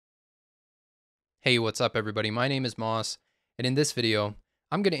Hey, what's up everybody? My name is Moss, and in this video,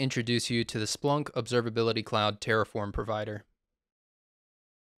 I'm going to introduce you to the Splunk Observability Cloud Terraform Provider.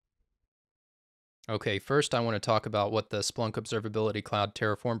 Okay, first I want to talk about what the Splunk Observability Cloud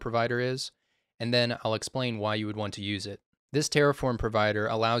Terraform Provider is, and then I'll explain why you would want to use it. This Terraform Provider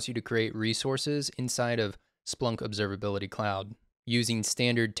allows you to create resources inside of Splunk Observability Cloud using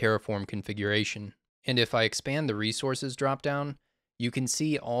standard Terraform configuration. And if I expand the resources dropdown, you can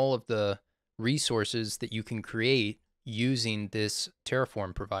see all of the resources that you can create using this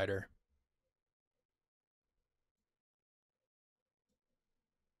Terraform provider.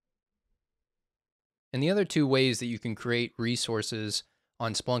 And the other two ways that you can create resources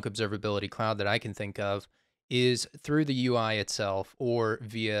on Splunk Observability Cloud that I can think of is through the UI itself or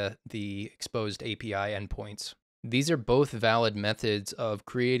via the exposed API endpoints. These are both valid methods of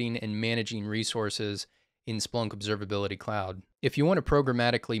creating and managing resources in Splunk Observability Cloud. If you want to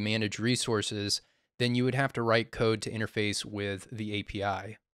programmatically manage resources, then you would have to write code to interface with the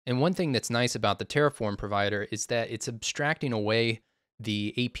API. And one thing that's nice about the Terraform provider is that it's abstracting away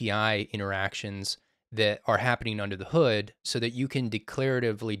the API interactions that are happening under the hood so that you can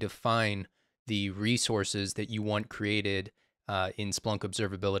declaratively define the resources that you want created in Splunk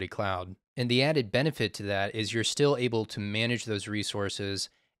Observability Cloud. And the added benefit to that is you're still able to manage those resources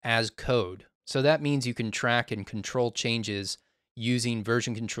as code. So that means you can track and control changes using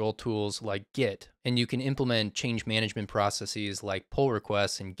version control tools like Git, and you can implement change management processes like pull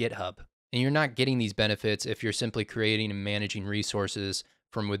requests in GitHub. And you're not getting these benefits if you're simply creating and managing resources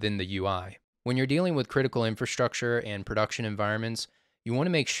from within the UI. When you're dealing with critical infrastructure and production environments, you want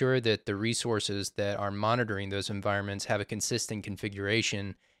to make sure that the resources that are monitoring those environments have a consistent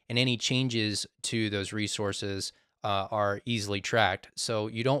configuration, and any changes to those resources are easily tracked. So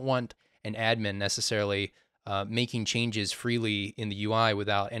you don't want an admin necessarily making changes freely in the UI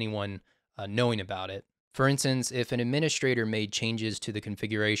without anyone knowing about it. For instance, if an administrator made changes to the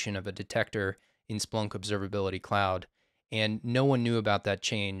configuration of a detector in Splunk Observability Cloud, and no one knew about that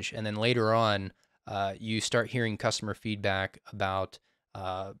change, and then later on, you start hearing customer feedback about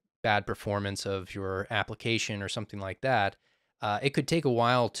bad performance of your application or something like that, it could take a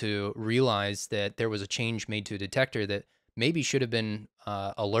while to realize that there was a change made to a detector that maybe should have been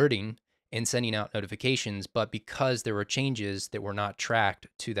alerting and sending out notifications, but because there were changes that were not tracked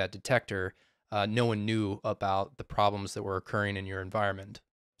to that detector, no one knew about the problems that were occurring in your environment.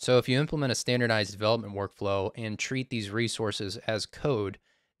 So if you implement a standardized development workflow and treat these resources as code,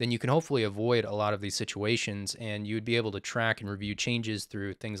 then you can hopefully avoid a lot of these situations, and you would be able to track and review changes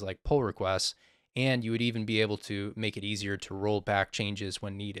through things like pull requests, and you would even be able to make it easier to roll back changes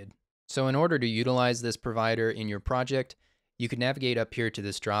when needed. So in order to utilize this provider in your project, you could navigate up here to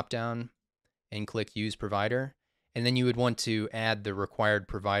this dropdown and click Use Provider, and then you would want to add the required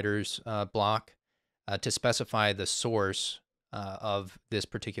providers block to specify the source of this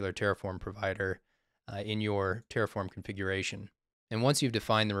particular Terraform provider in your Terraform configuration. And once you've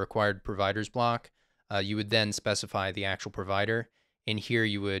defined the required providers block, you would then specify the actual provider, and here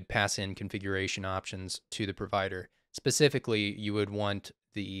you would pass in configuration options to the provider. Specifically, you would want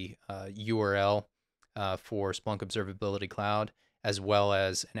the URL for Splunk Observability Cloud, as well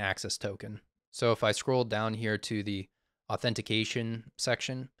as an access token. So if I scroll down here to the authentication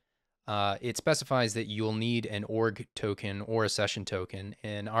section, it specifies that you'll need an org token or a session token.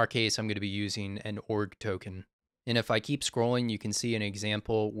 In our case, I'm going to be using an org token. And if I keep scrolling, you can see an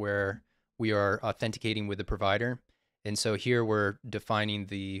example where we are authenticating with the provider. And so here we're defining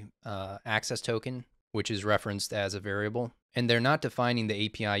the access token, which is referenced as a variable. And they're not defining the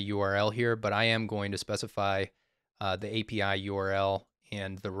API URL here, but I am going to specify the API URL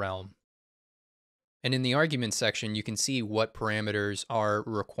and the realm. And in the arguments section, you can see what parameters are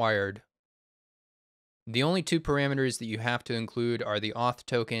required. The only two parameters that you have to include are the auth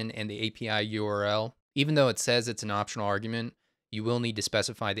token and the API URL. Even though it says it's an optional argument, you will need to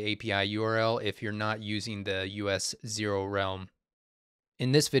specify the API URL if you're not using the US0 realm.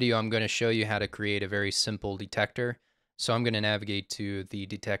 In this video, I'm going to show you how to create a very simple detector. So I'm going to navigate to the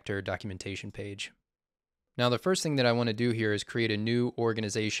detector documentation page. Now, the first thing that I want to do here is create a new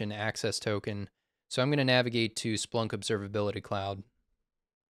organization access token. So I'm going to navigate to Splunk Observability Cloud.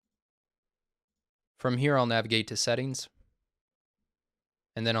 From here, I'll navigate to Settings,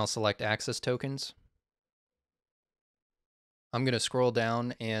 and then I'll select Access Tokens. I'm going to scroll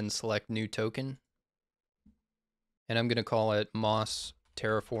down and select New Token, and I'm going to call it Moss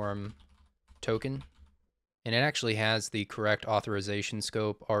Terraform Token. And it actually has the correct authorization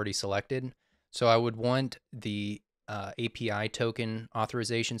scope already selected. So I would want the API token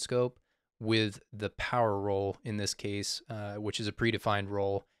authorization scope with the power role in this case, which is a predefined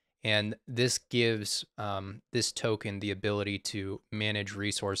role, And this gives this token the ability to manage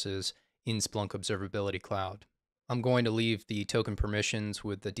resources in Splunk Observability Cloud. I'm going to leave the token permissions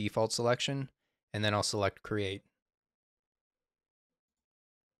with the default selection, and then I'll select Create.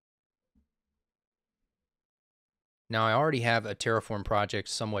 Now I already have a Terraform project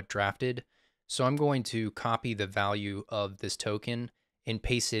somewhat drafted, so I'm going to copy the value of this token and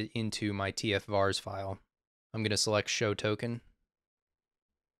paste it into my tfvars file. I'm going to select Show Token,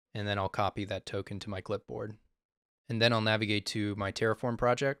 and then I'll copy that token to my clipboard. And then I'll navigate to my Terraform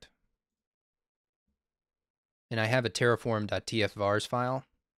project. And I have a terraform.tfvars file.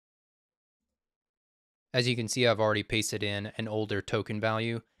 As you can see, I've already pasted in an older token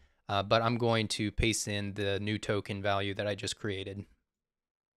value, but I'm going to paste in the new token value that I just created.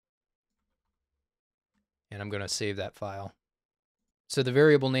 And I'm going to save that file. So the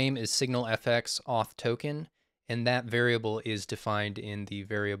variable name is signalfx auth token, and that variable is defined in the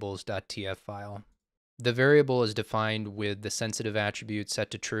variables.tf file. The variable is defined with the sensitive attribute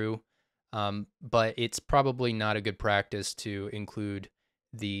set to true, but it's probably not a good practice to include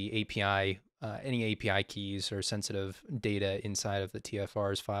the API, any API keys or sensitive data inside of the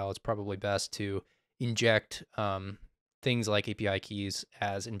TFRs file. It's probably best to inject things like API keys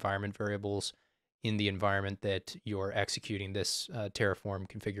as environment variables in the environment that you're executing this Terraform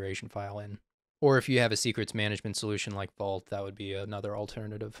configuration file in. Or if you have a secrets management solution like Vault, that would be another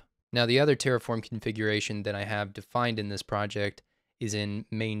alternative. Now, the other Terraform configuration that I have defined in this project is in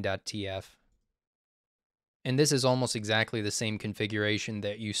main.tf. And this is almost exactly the same configuration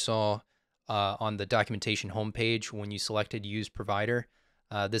that you saw on the documentation homepage when you selected Use Provider.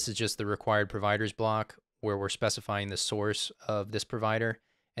 This is just the required providers block where we're specifying the source of this provider,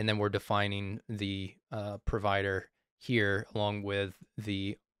 and then we're defining the provider here along with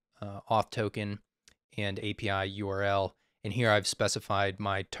the auth token and API URL. And here I've specified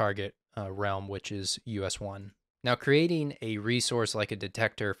my target realm, which is US1. Now, creating a resource like a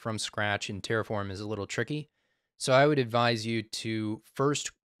detector from scratch in Terraform is a little tricky. So I would advise you to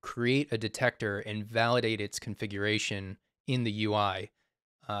first create a detector and validate its configuration in the UI.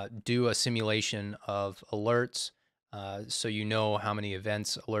 Do a simulation of alerts so you know how many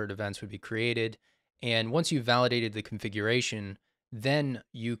alert events would be created. And once you've validated the configuration, then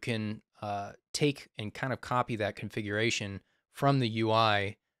you can take and kind of copy that configuration from the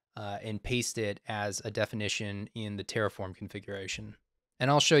UI and paste it as a definition in the Terraform configuration. And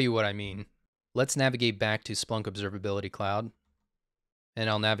I'll show you what I mean. Let's navigate back to Splunk Observability Cloud, and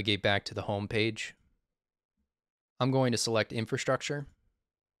I'll navigate back to the home page. I'm going to select Infrastructure,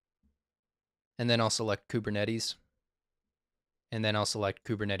 and then I'll select Kubernetes, and then I'll select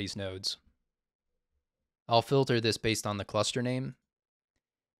Kubernetes nodes. I'll filter this based on the cluster name,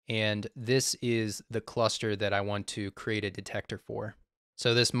 and this is the cluster that I want to create a detector for.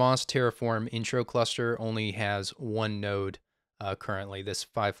 So this Moss Terraform intro cluster only has one node currently, this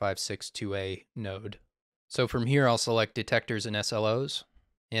 5562A node. So from here, I'll select detectors and SLOs,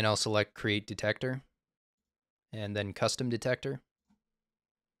 and I'll select create detector, and then custom detector.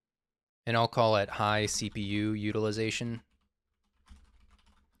 And I'll call it high CPU utilization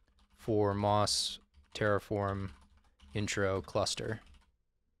for Moss Terraform intro cluster.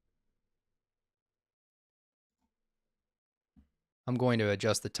 I'm going to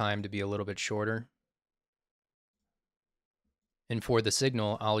adjust the time to be a little bit shorter. And for the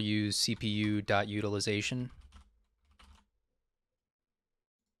signal, I'll use CPU.utilization.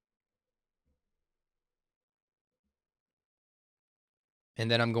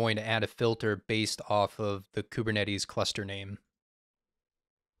 And then I'm going to add a filter based off of the Kubernetes cluster name.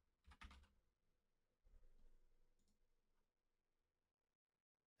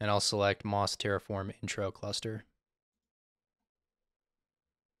 And I'll select Moss Terraform intro cluster.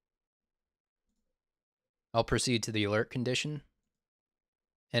 I'll proceed to the alert condition.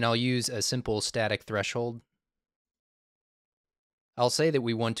 And I'll use a simple static threshold. I'll say that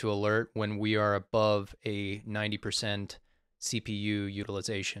we want to alert when we are above a 90% CPU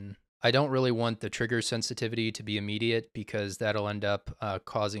utilization. I don't really want the trigger sensitivity to be immediate because that'll end up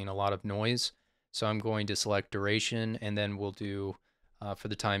causing a lot of noise. So I'm going to select duration, and then we'll do, for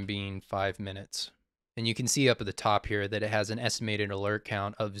the time being, 5 minutes. And you can see up at the top here that it has an estimated alert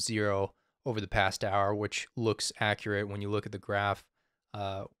count of 0 over the past hour, which looks accurate when you look at the graph.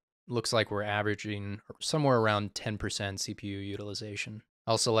 Looks like we're averaging somewhere around 10% CPU utilization.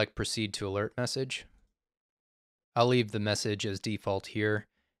 I'll select proceed to alert message. I'll leave the message as default here,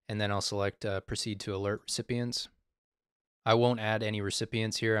 and then I'll select proceed to alert recipients. I won't add any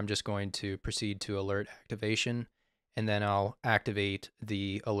recipients here. I'm just going to proceed to alert activation, and then I'll activate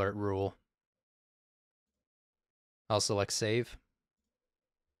the alert rule. I'll select save.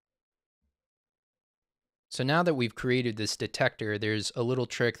 So now that we've created this detector, there's a little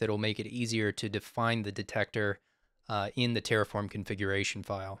trick that will make it easier to define the detector in the Terraform configuration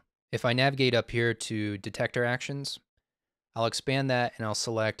file. If I navigate up here to Detector Actions, I'll expand that and I'll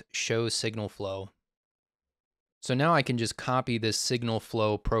select Show Signal Flow. So now I can just copy this signal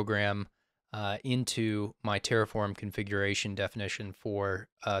flow program into my Terraform configuration definition for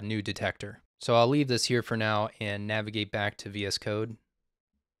a new detector. So I'll leave this here for now and navigate back to VS Code.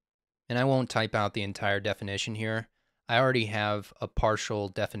 And I won't type out the entire definition here. I already have a partial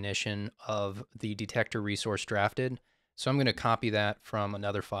definition of the detector resource drafted, so I'm going to copy that from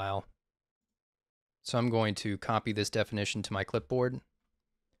another file. So I'm going to copy this definition to my clipboard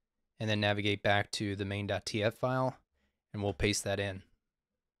and then navigate back to the main.tf file, and we'll paste that in.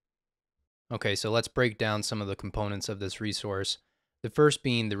 Okay, so let's break down some of the components of this resource. The first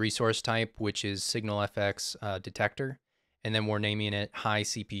being the resource type, which is SignalFX detector, and then we're naming it high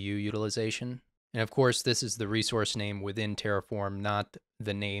CPU utilization. And of course, this is the resource name within Terraform, not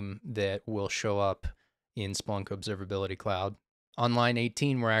the name that will show up in Splunk Observability Cloud. On line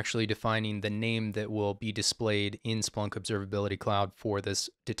 18, we're actually defining the name that will be displayed in Splunk Observability Cloud for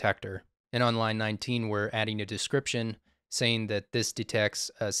this detector. And on line 19, we're adding a description saying that this detects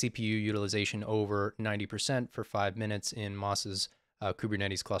CPU utilization over 90% for 5 minutes in Moss's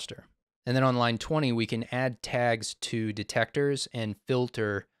Kubernetes cluster. And then on line 20, we can add tags to detectors and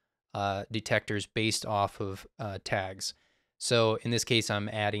filter detectors based off of tags. So in this case, I'm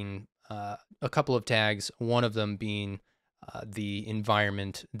adding a couple of tags, one of them being the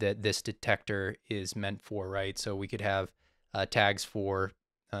environment that this detector is meant for, right? So we could have tags for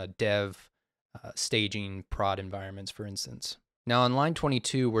dev, staging, prod environments, for instance. Now on line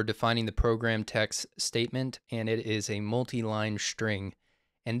 22, we're defining the program text statement, and it is a multi-line string.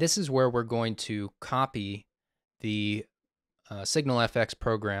 And this is where we're going to copy the SignalFX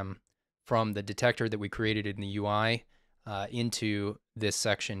program from the detector that we created in the UI into this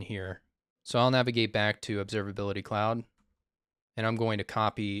section here. So I'll navigate back to Observability Cloud, and I'm going to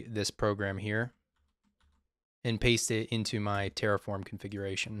copy this program here and paste it into my Terraform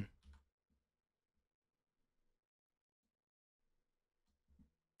configuration.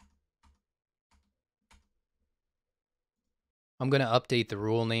 I'm going to update the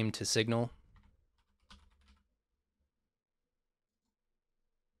rule name to Signal.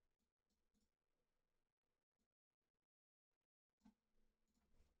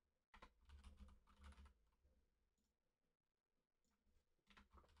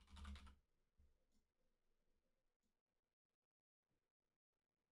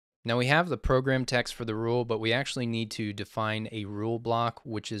 Now we have the program text for the rule, but we actually need to define a rule block,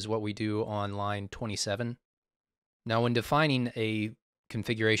 which is what we do on line 27. Now when defining a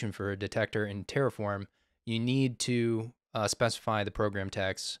configuration for a detector in Terraform, you need to specify the program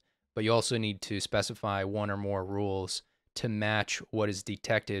text, but you also need to specify one or more rules to match what is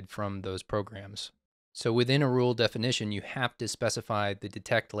detected from those programs. So within a rule definition, you have to specify the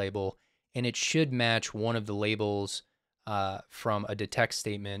detect label, and it should match one of the labels from a detect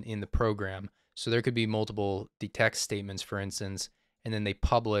statement in the program. So there could be multiple detect statements, for instance, and then they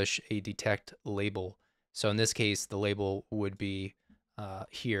publish a detect label. So in this case, the label would be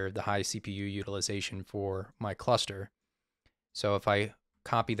here, the high CPU utilization for my cluster. So if I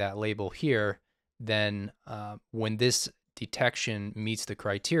copy that label here, then when this detection meets the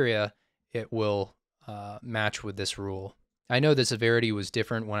criteria, it will match with this rule. I know the severity was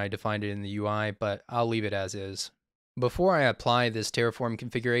different when I defined it in the UI, but I'll leave it as is. Before I apply this Terraform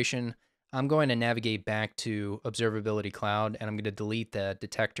configuration, I'm going to navigate back to Observability Cloud, and I'm going to delete the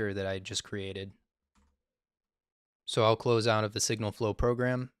detector that I just created. So I'll close out of the signal flow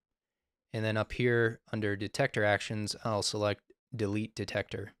program, and then up here under detector actions, I'll select delete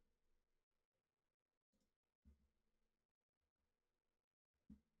detector.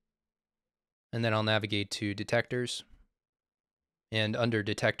 And then I'll navigate to detectors. And under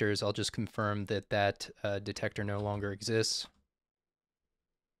detectors, I'll just confirm that that detector no longer exists.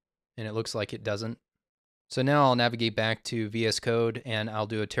 And it looks like it doesn't. So now I'll navigate back to VS Code, and I'll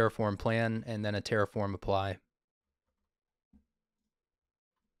do a Terraform plan and then a Terraform apply.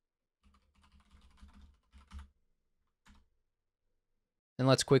 And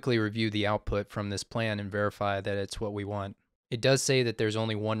let's quickly review the output from this plan and verify that it's what we want. It does say that there's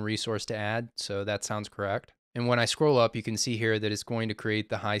only one resource to add, so that sounds correct. And when I scroll up, you can see here that it's going to create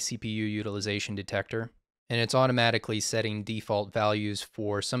the high CPU utilization detector. And it's automatically setting default values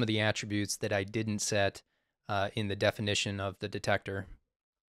for some of the attributes that I didn't set in the definition of the detector.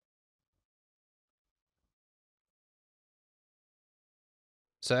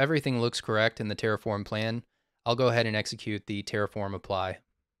 So everything looks correct in the Terraform plan. I'll go ahead and execute the Terraform apply.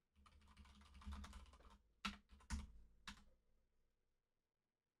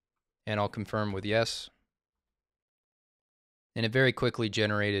 and I'll confirm with yes. And it very quickly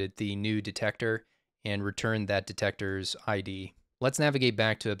generated the new detector and returned that detector's ID. Let's navigate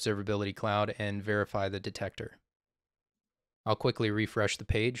back to Observability Cloud and verify the detector. I'll quickly refresh the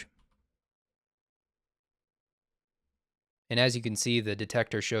page. And as you can see, the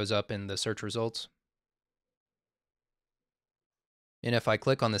detector shows up in the search results. And if I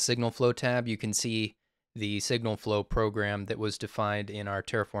click on the signal flow tab, you can see the signal flow program that was defined in our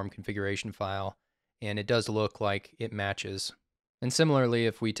Terraform configuration file. And it does look like it matches. And similarly,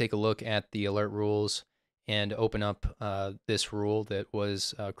 if we take a look at the alert rules and open up this rule that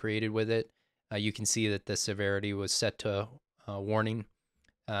was created with it, you can see that the severity was set to warning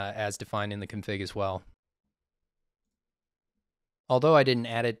as defined in the config as well. Although I didn't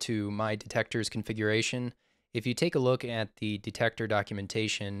add it to my detector's configuration, if you take a look at the detector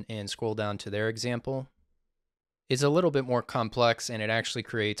documentation and scroll down to their example, it's a little bit more complex, and it actually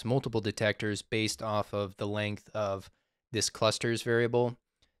creates multiple detectors based off of the length of this clusters variable.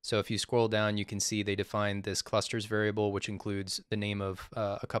 So if you scroll down, you can see they define this clusters variable, which includes the name of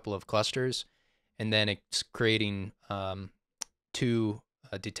a couple of clusters, and then it's creating two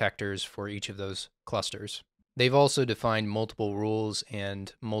detectors for each of those clusters. They've also defined multiple rules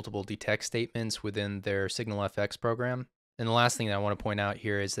and multiple detect statements within their SignalFX program. And the last thing that I want to point out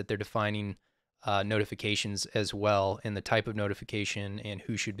here is that they're defining notifications as well, and the type of notification and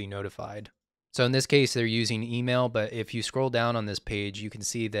who should be notified. So in this case, they're using email, but if you scroll down on this page, you can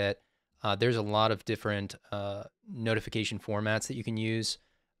see that there's a lot of different notification formats that you can use.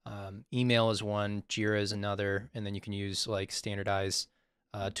 Email is one, Jira is another, and then you can use like standardized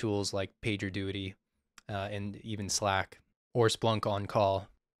tools like PagerDuty and even Slack or Splunk on call.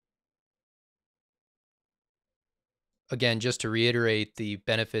 Again, just to reiterate the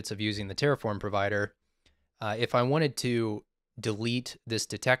benefits of using the Terraform provider, if I wanted to delete this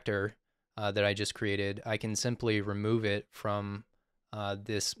detector that I just created, I can simply remove it from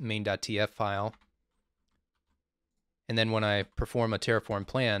this main.tf file. And then when I perform a Terraform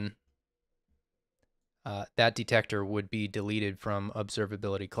plan, that detector would be deleted from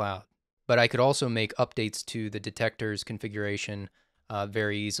Observability Cloud. But I could also make updates to the detector's configuration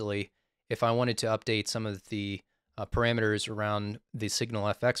very easily. If I wanted to update some of the parameters around the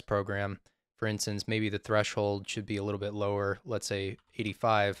SignalFX program, for instance, maybe the threshold should be a little bit lower, let's say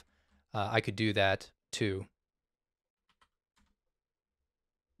 85, I could do that too.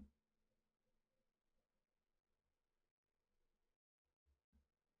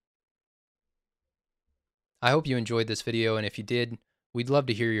 I hope you enjoyed this video, and if you did, we'd love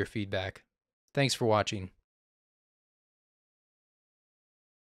to hear your feedback. Thanks for watching.